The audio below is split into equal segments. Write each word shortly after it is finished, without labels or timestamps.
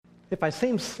If I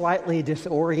seem slightly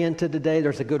disoriented today,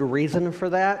 there's a good reason for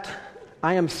that.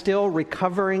 I am still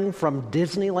recovering from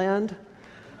Disneyland.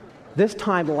 This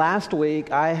time last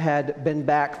week, I had been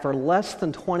back for less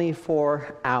than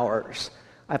 24 hours.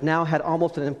 I've now had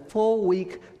almost a full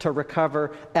week to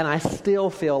recover, and I still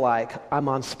feel like I'm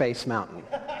on Space Mountain.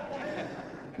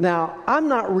 Now, I'm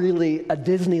not really a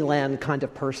Disneyland kind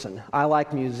of person. I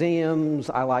like museums,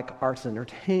 I like arts and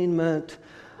entertainment,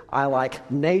 I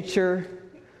like nature,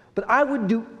 but I would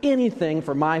do anything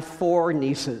for my 4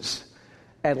 nieces.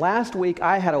 And last week,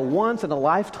 I had a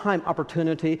once-in-a-lifetime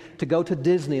opportunity to go to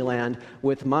Disneyland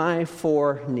with my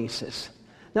 4 nieces.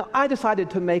 Now, I decided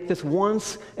to make this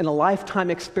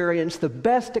once-in-a-lifetime experience the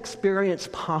best experience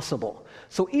possible.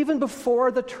 So even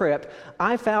before the trip,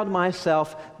 I found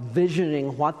myself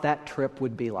visioning what that trip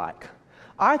would be like.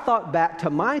 I thought back to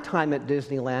my time at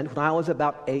Disneyland when I was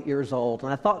about 8 years old,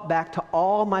 and I thought back to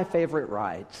all my favorite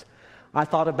rides. I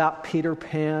thought about Peter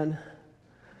Pan.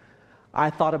 I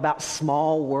thought about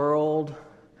Small World.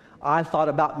 I thought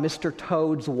about Mr.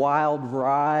 Toad's Wild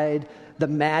Ride, the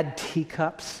Mad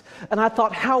Teacups. And I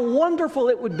thought how wonderful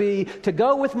it would be to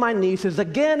go with my nieces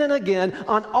again and again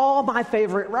on all my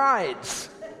favorite rides.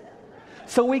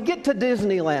 So we get to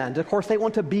Disneyland. Of course, they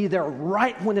want to be there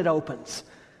right when it opens.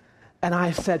 And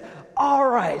I said, all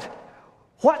right,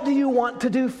 what do you want to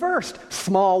do first?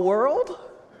 Small World?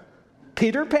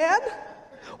 Peter Pan?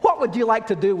 What would you like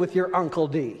to do with your Uncle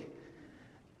D?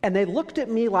 And they looked at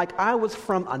me like I was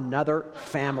from another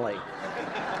family.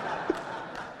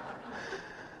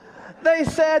 They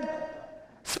said,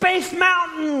 Space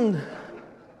Mountain!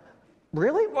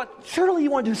 Really? What? Surely you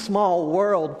want to do Small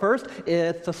World first.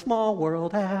 It's a small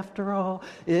world after all.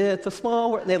 It's a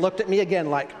small world. And they looked at me again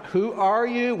like, who are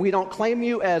you? We don't claim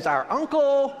you as our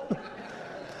uncle.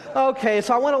 Okay,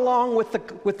 so I went along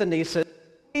with the nieces.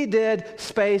 We did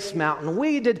Space Mountain.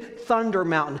 We did Thunder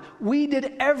Mountain. We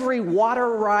did every water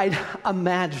ride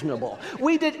imaginable.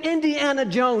 We did Indiana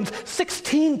Jones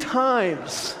 16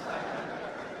 times.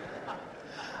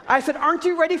 I said, aren't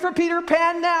you ready for Peter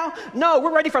Pan now? No,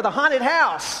 we're ready for the haunted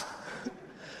house.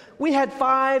 We had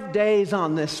 5 days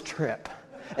on this trip.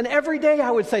 And every day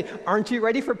I would say, aren't you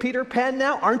ready for Peter Pan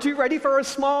now? Aren't you ready for a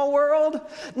small world?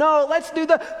 No, let's do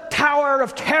the Tower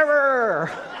of Terror.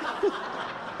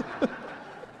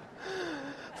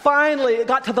 Finally, it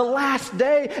got to the last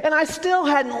day, and I still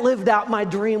hadn't lived out my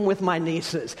dream with my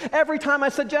nieces. Every time I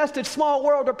suggested Small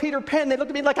World or Peter Pan, they looked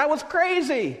at me like I was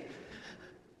crazy.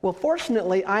 Well,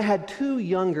 fortunately, I had 2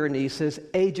 younger nieces,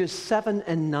 ages 7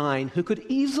 and 9, who could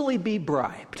easily be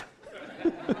bribed.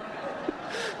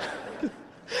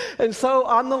 And so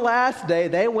on the last day,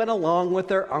 they went along with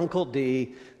their Uncle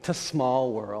D to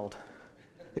Small World.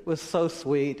 It was so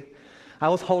sweet. I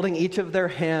was holding each of their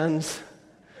hands.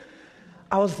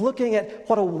 I was looking at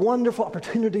what a wonderful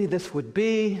opportunity this would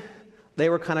be. They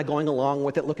were kind of going along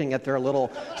with it, looking at their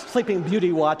little Sleeping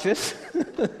Beauty watches.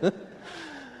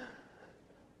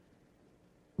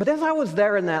 But as I was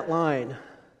there in that line,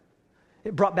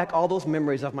 it brought back all those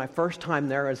memories of my first time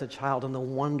there as a child and the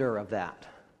wonder of that.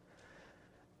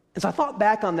 As I thought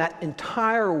back on that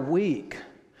entire week,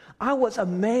 I was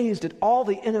amazed at all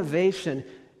the innovation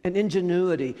and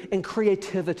ingenuity and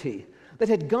creativity that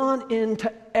had gone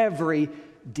into every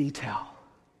detail.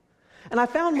 And I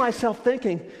found myself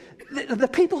thinking, the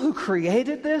people who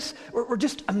created this were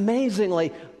just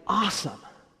amazingly awesome.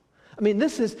 I mean,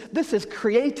 this is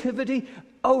creativity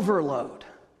overload.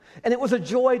 And it was a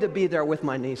joy to be there with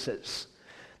my nieces.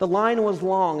 The line was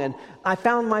long, and I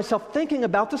found myself thinking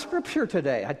about the scripture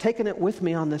today. I'd taken it with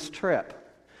me on this trip.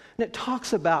 And it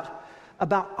talks about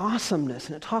awesomeness,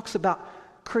 and it talks about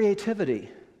creativity.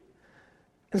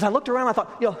 As I looked around, I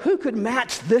thought, who could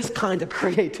match this kind of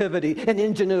creativity and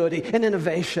ingenuity and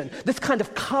innovation? This kind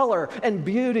of color and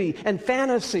beauty and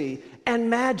fantasy and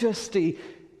majesty.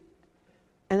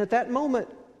 And at that moment,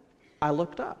 I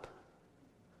looked up.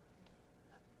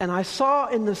 And I saw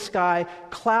in the sky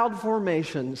cloud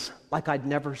formations like I'd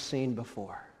never seen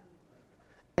before.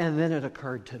 And then it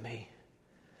occurred to me,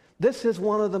 this is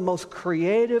one of the most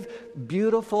creative,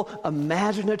 beautiful,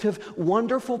 imaginative,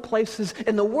 wonderful places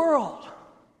in the world.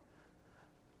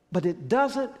 But it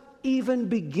doesn't even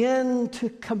begin to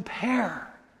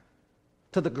compare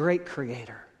to the great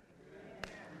Creator.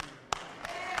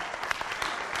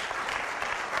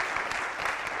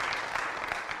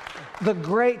 The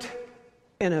great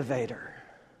innovator.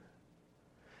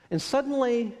 And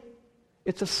suddenly,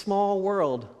 it's a small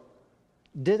world.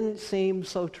 Didn't seem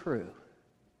so true.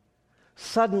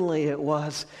 Suddenly it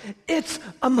was, it's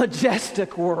a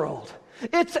majestic world.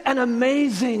 It's an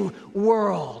amazing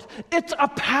world. It's a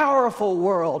powerful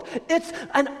world. It's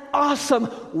an awesome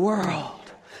world.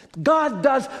 God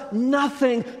does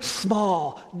nothing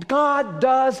small. God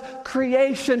does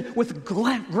creation with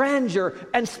grandeur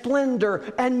and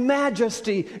splendor and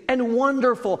majesty and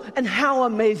wonderful. And how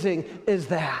amazing is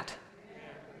that?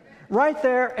 Right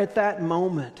there at that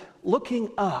moment,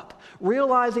 looking up,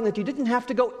 realizing that you didn't have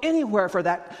to go anywhere for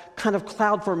that kind of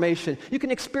cloud formation. You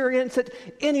can experience it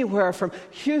anywhere from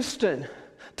Houston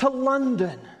to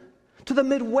London to the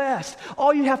Midwest.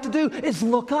 All you have to do is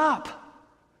look up.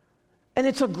 And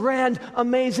it's a grand,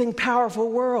 amazing, powerful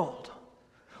world.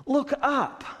 Look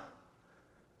up.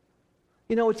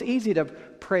 You know, it's easy to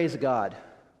praise God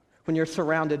when you're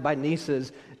surrounded by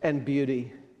nieces and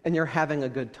beauty and you're having a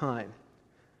good time.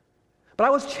 But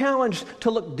I was challenged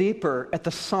to look deeper at the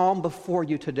psalm before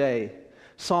you today,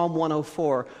 Psalm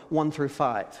 104, 1 through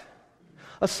 5.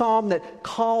 A psalm that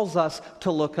calls us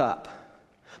to look up.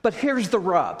 But here's the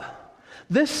rub.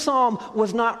 This psalm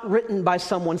was not written by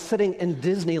someone sitting in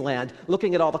Disneyland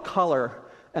looking at all the color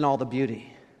and all the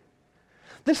beauty.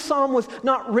 This psalm was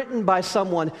not written by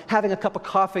someone having a cup of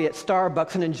coffee at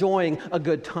Starbucks and enjoying a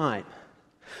good time.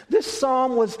 This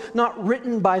psalm was not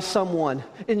written by someone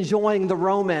enjoying the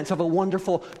romance of a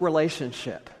wonderful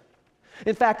relationship.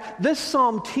 In fact, this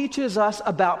psalm teaches us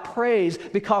about praise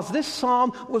because this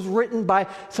psalm was written by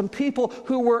some people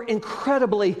who were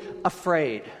incredibly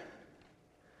afraid.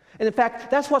 And in fact,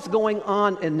 that's what's going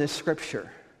on in this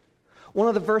scripture. One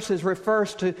of the verses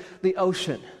refers to the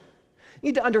ocean. You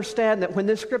need to understand that when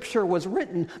this scripture was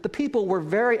written, the people were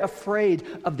very afraid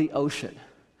of the ocean.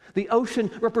 The ocean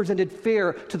represented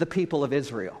fear to the people of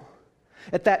Israel.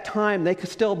 At that time, they could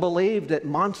still believe that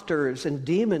monsters and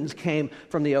demons came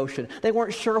from the ocean. They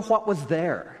weren't sure what was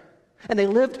there. And they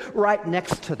lived right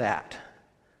next to that.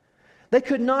 They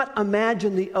could not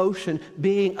imagine the ocean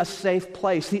being a safe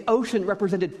place. The ocean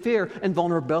represented fear and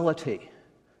vulnerability.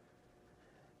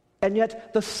 And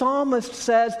yet the psalmist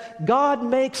says God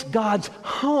makes God's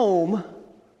home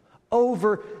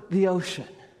over the ocean.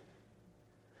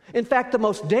 In fact, the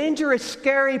most dangerous,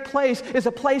 scary place is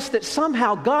a place that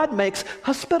somehow God makes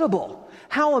hospitable.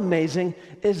 How amazing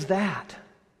is that?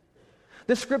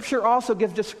 The scripture also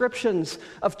gives descriptions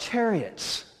of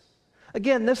chariots.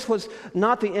 Again, this was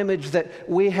not the image that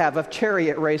we have of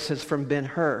chariot races from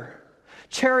Ben-Hur.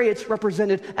 Chariots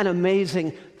represented an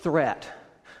amazing threat.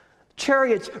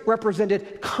 Chariots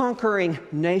represented conquering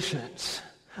nations.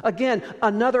 Again,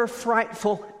 another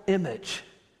frightful image.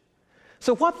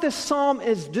 So what this psalm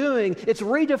is doing, it's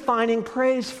redefining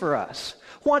praise for us.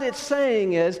 What it's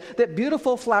saying is that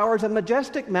beautiful flowers and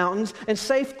majestic mountains and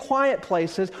safe, quiet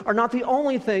places are not the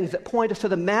only things that point us to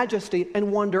the majesty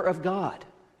and wonder of God.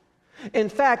 In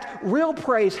fact, real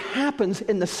praise happens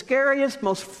in the scariest,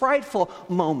 most frightful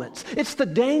moments. It's the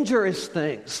dangerous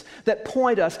things that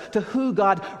point us to who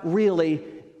God really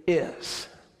is.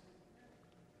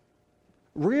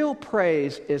 Real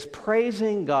praise is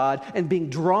praising God and being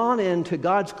drawn into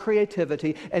God's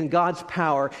creativity and God's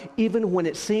power, even when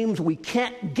it seems we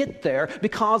can't get there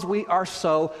because we are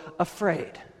so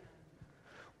afraid.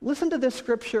 Listen to this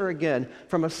scripture again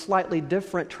from a slightly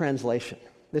different translation.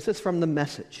 This is from the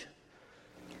Message.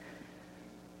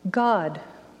 God,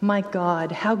 my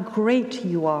God, how great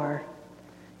you are.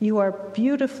 You are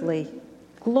beautifully,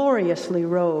 gloriously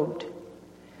robed.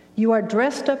 You are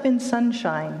dressed up in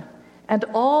sunshine, and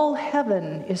all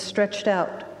heaven is stretched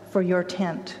out for your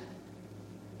tent.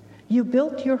 You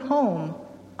built your home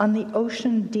on the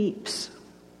ocean deeps,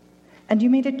 and you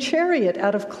made a chariot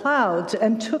out of clouds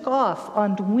and took off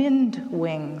on wind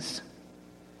wings.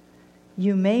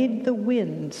 You made the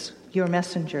winds your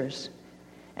messengers,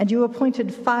 and you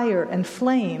appointed fire and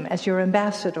flame as your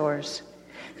ambassadors.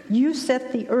 You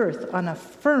set the earth on a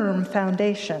firm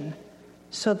foundation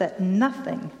so that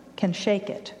nothing can shake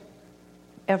it,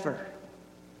 ever.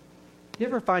 You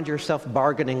ever find yourself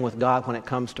bargaining with God when it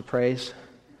comes to praise?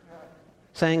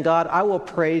 Saying, God, I will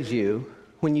praise you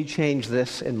when you change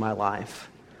this in my life.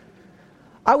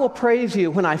 I will praise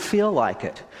you when I feel like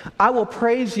it. I will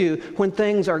praise you when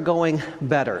things are going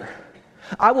better.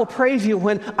 I will praise you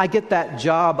when I get that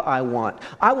job I want.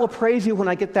 I will praise you when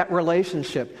I get that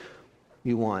relationship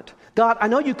you want. God, I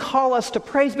know you call us to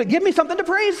praise, but give me something to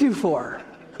praise you for.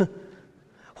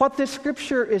 What this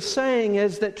scripture is saying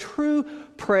is that true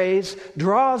praise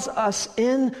draws us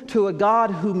into a God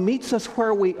who meets us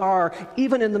where we are,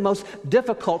 even in the most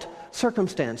difficult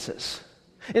circumstances.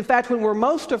 In fact, when we're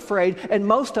most afraid and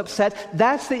most upset,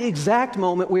 that's the exact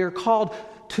moment we are called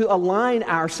to align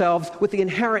ourselves with the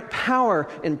inherent power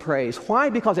in praise. Why?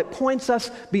 Because it points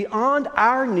us beyond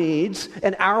our needs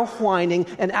and our whining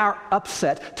and our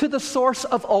upset to the source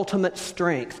of ultimate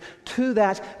strength, to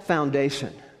that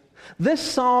foundation. This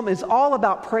psalm is all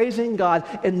about praising God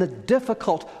in the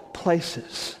difficult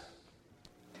places.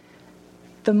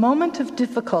 The moment of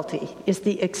difficulty is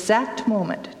the exact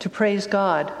moment to praise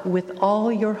God with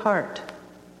all your heart.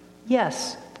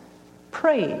 Yes,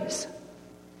 praise.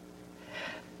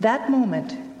 That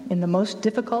moment, in the most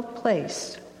difficult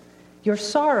place, your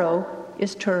sorrow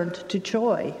is turned to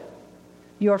joy,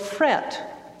 your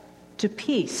fret to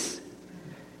peace,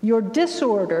 your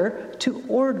disorder to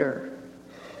order,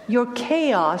 your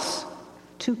chaos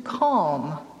to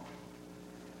calm.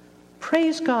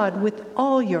 Praise God with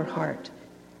all your heart,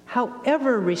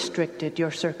 however restricted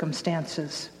your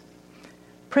circumstances.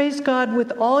 Praise God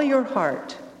with all your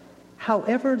heart,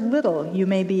 however little you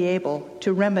may be able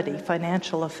to remedy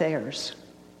financial affairs.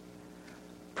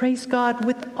 Praise God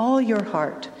with all your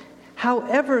heart,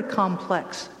 however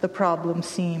complex the problem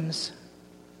seems.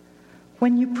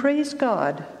 When you praise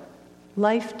God,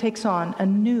 life takes on a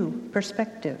new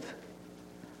perspective.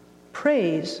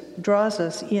 Praise draws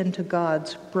us into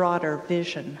God's broader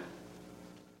vision.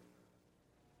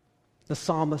 The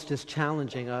psalmist is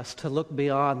challenging us to look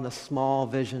beyond the small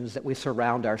visions that we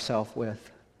surround ourselves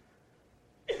with.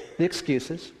 The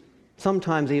excuses,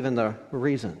 sometimes even the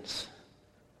reasons.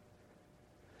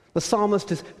 The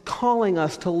psalmist is calling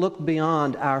us to look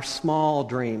beyond our small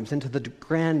dreams into the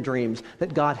grand dreams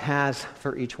that God has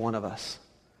for each one of us.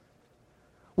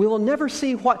 We will never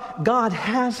see what God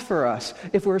has for us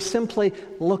if we're simply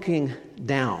looking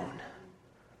down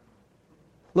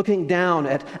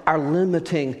at our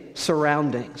limiting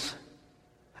surroundings,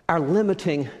 our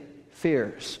limiting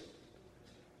fears.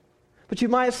 But you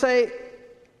might say,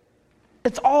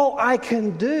 it's all I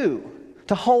can do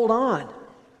to hold on.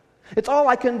 It's all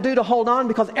I can do to hold on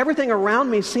because everything around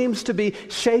me seems to be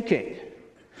shaking.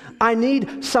 I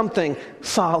need something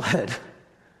solid.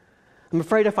 I'm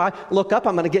afraid if I look up,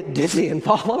 I'm going to get dizzy and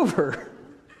fall over.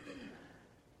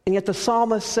 And yet the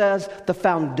psalmist says the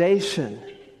foundation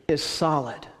is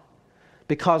solid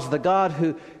because the God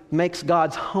who makes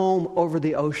God's home over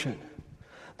the ocean,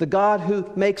 the God who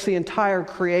makes the entire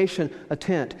creation a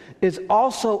tent, is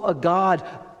also a God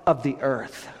of the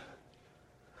earth,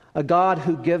 a God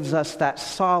who gives us that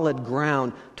solid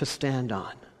ground to stand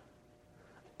on,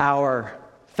 our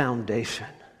foundation.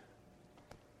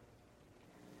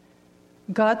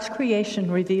 God's creation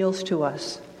reveals to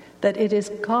us that it is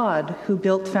God who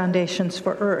built foundations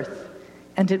for earth,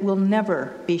 and it will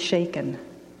never be shaken.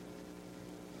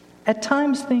 At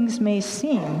times things may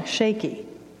seem shaky.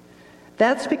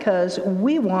 That's because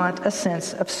we want a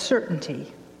sense of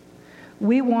certainty.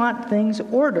 We want things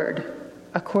ordered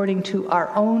according to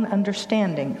our own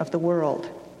understanding of the world.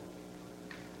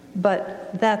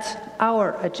 But that's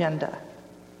our agenda,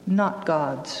 not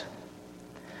God's.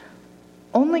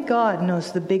 Only God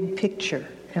knows the big picture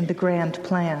and the grand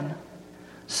plan.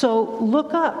 So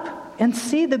look up and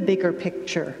see the bigger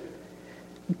picture.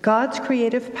 God's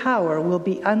creative power will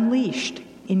be unleashed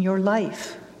in your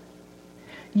life.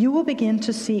 You will begin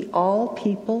to see all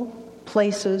people,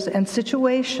 places, and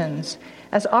situations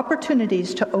as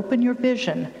opportunities to open your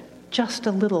vision just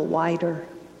a little wider.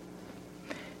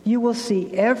 You will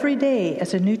see every day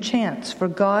as a new chance for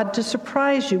God to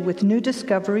surprise you with new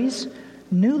discoveries,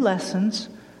 new lessons,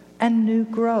 and new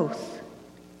growth.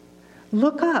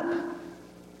 Look up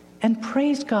and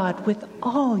praise God with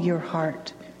all your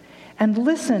heart, and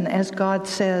listen as God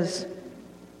says,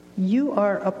 "You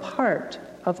are a part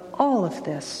of all of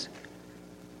this.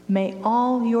 May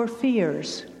all your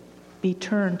fears be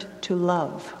turned to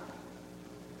love."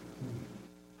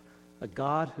 A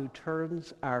God who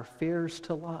turns our fears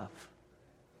to love,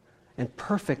 and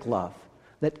perfect love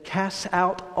that casts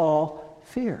out all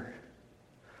fear.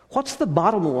 What's the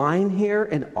bottom line here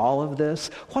in all of this?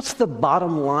 What's the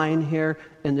bottom line here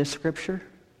in this scripture?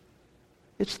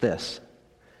 It's this.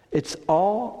 It's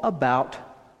all about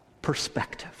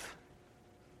perspective.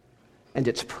 And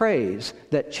it's praise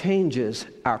that changes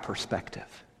our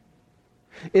perspective.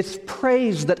 It's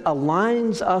praise that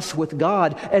aligns us with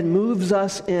God and moves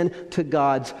us into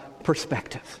God's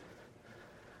perspective.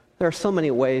 There are so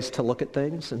many ways to look at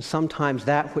things, and sometimes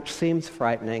that which seems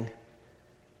frightening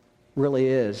really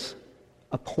is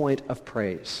a point of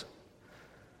praise.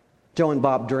 Joe and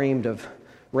Bob dreamed of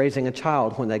raising a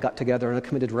child when they got together in a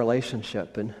committed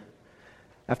relationship. And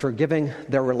after giving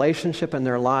their relationship and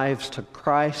their lives to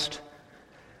Christ,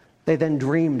 they then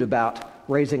dreamed about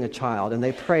raising a child. And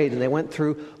they prayed and they went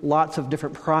through lots of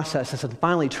different processes. And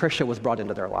finally, Tricia was brought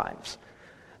into their lives.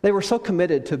 They were so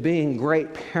committed to being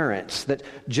great parents that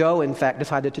Joe, in fact,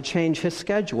 decided to change his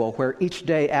schedule where each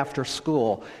day after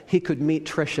school he could meet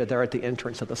Tricia there at the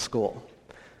entrance of the school.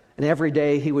 And every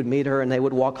day he would meet her and they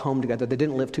would walk home together. They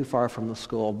didn't live too far from the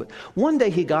school. But one day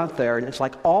he got there and it's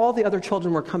like all the other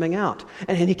children were coming out.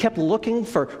 And he kept looking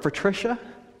for Tricia,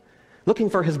 looking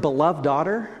for his beloved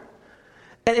daughter.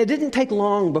 And it didn't take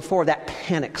long before that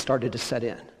panic started to set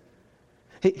in.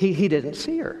 He didn't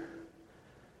see her.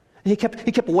 He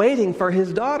kept waiting for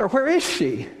his daughter. Where is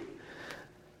she?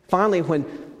 Finally, when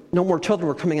no more children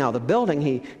were coming out of the building,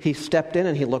 he stepped in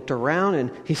and he looked around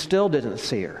and he still didn't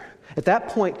see her. At that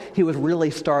point, he was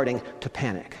really starting to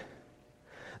panic.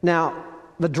 Now,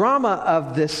 the drama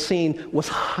of this scene was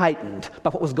heightened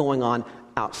by what was going on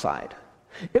outside.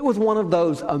 It was one of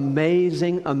those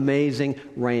amazing, amazing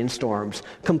rainstorms,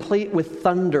 complete with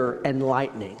thunder and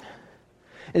lightning.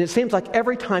 And it seems like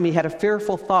every time he had a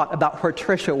fearful thought about where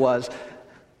Tricia was,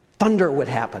 thunder would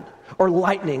happen or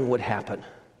lightning would happen.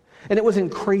 And it was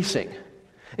increasing.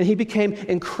 And he became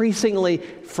increasingly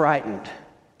frightened.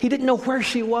 He didn't know where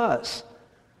she was.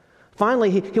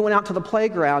 Finally, he went out to the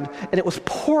playground, and it was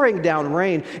pouring down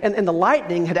rain, and the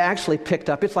lightning had actually picked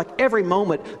up. It's like every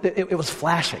moment it was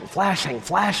flashing,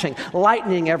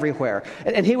 lightning everywhere.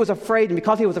 And he was afraid, and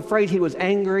because he was afraid, he was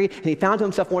angry, and he found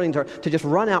himself wanting to just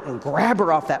run out and grab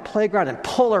her off that playground and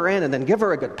pull her in and then give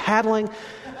her a good paddling.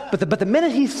 But the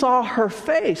minute he saw her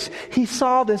face, he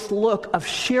saw this look of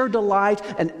sheer delight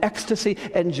and ecstasy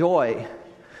and joy.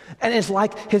 And it's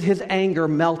like his anger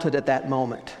melted at that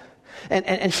moment.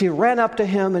 And she ran up to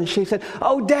him and she said,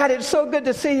 "Oh, Dad, it's so good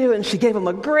to see you." And she gave him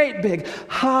a great big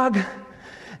hug.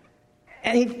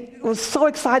 And he was so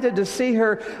excited to see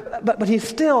her, but he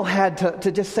still had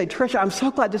to just say, "Tricia, I'm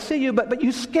so glad to see you, but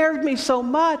you scared me so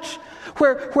much.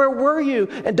 Where were you?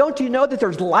 And don't you know that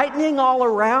there's lightning all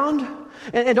around?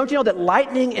 And don't you know that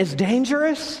lightning is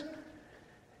dangerous?"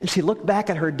 And she looked back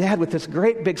at her dad with this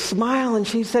great big smile and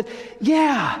she said,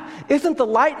 "Yeah, isn't the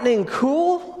lightning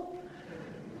cool?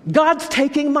 God's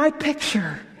taking my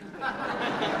picture."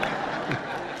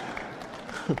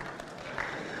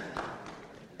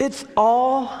 It's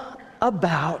all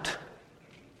about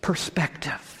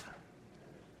perspective.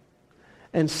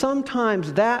 And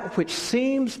sometimes that which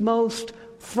seems most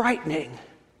frightening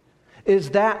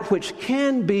is that which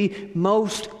can be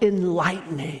most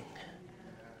enlightening.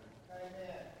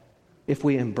 If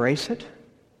we embrace it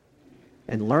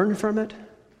and learn from it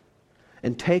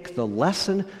and take the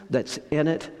lesson that's in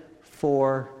it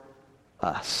for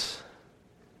us.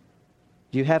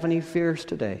 Do you have any fears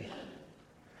today?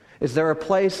 Is there a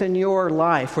place in your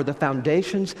life where the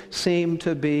foundations seem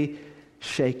to be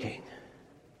shaking?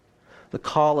 The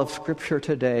call of Scripture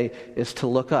today is to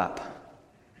look up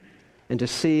and to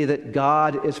see that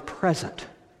God is present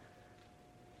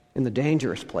in the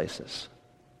dangerous places,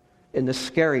 in the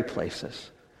scary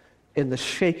places, in the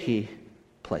shaky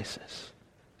places.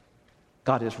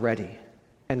 God is ready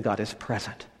and God is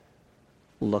present.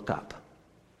 Look up.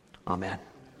 Amen.